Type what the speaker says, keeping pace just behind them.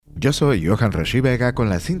Yo soy Johan Rashi Vega con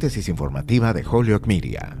la síntesis informativa de Holyoke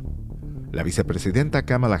Media. La vicepresidenta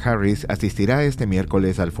Kamala Harris asistirá este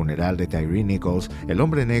miércoles al funeral de Tyre Nichols, el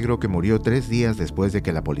hombre negro que murió 3 días después de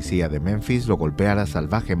que la policía de Memphis lo golpeara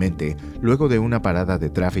salvajemente luego de una parada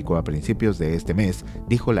de tráfico a principios de este mes,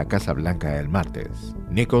 dijo la Casa Blanca el martes.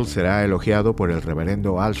 Nichols será elogiado por el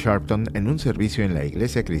reverendo Al Sharpton en un servicio en la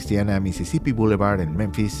iglesia cristiana Mississippi Boulevard en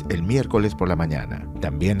Memphis el miércoles por la mañana.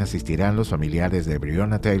 También asistirán los familiares de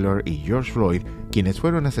Breonna Taylor y George Floyd, quienes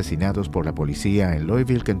fueron asesinados por la policía en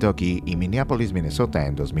Louisville, Kentucky y Minneapolis, Minnesota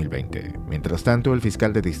en 2020. Mientras tanto, el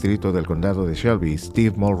fiscal de distrito del condado de Shelby,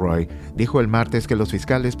 Steve Mulroy, dijo el martes que los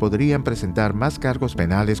fiscales podrían presentar más cargos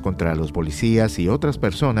penales contra los policías y otras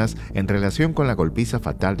personas en relación con la golpiza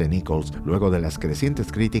fatal de Nichols, luego de las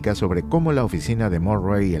crecientes críticas sobre cómo la oficina de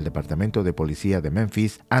Mulroy y el departamento de policía de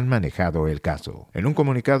Memphis han manejado el caso. En un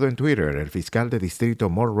comunicado en Twitter, el fiscal de distrito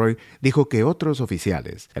Mulroy dijo que otros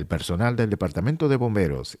oficiales, el personal del departamento de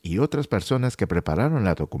bomberos y otras personas que prepararon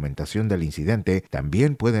la documentación del incidente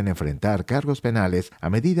también pueden enfrentar cargos penales a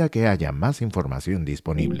medida que haya más información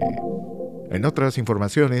disponible. En otras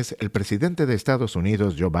informaciones, el presidente de Estados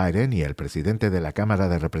Unidos, Joe Biden, y el presidente de la Cámara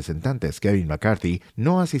de Representantes, Kevin McCarthy,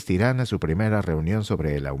 no asistirán a su primera reunión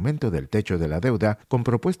sobre el aumento del techo de la deuda con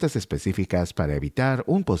propuestas específicas para evitar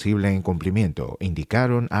un posible incumplimiento,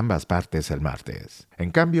 indicaron ambas partes el martes.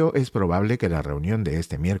 En cambio, es probable que la reunión de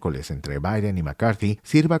este miércoles entre Biden y McCarthy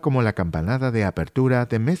sirva como la campanada de apertura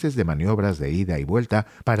de meses de maniobras de ida y vuelta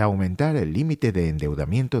para aumentar el límite de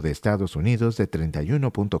endeudamiento de Estados Unidos de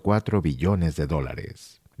 $31.4 billones.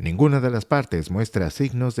 Ninguna de las partes muestra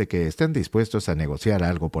signos de que están dispuestos a negociar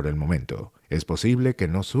algo por el momento. Es posible que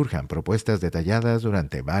no surjan propuestas detalladas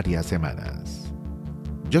durante varias semanas.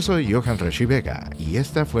 Yo soy Johan Rashi Vega y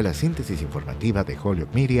esta fue la síntesis informativa de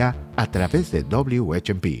Holyoke Media a través de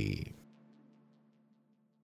WHMP.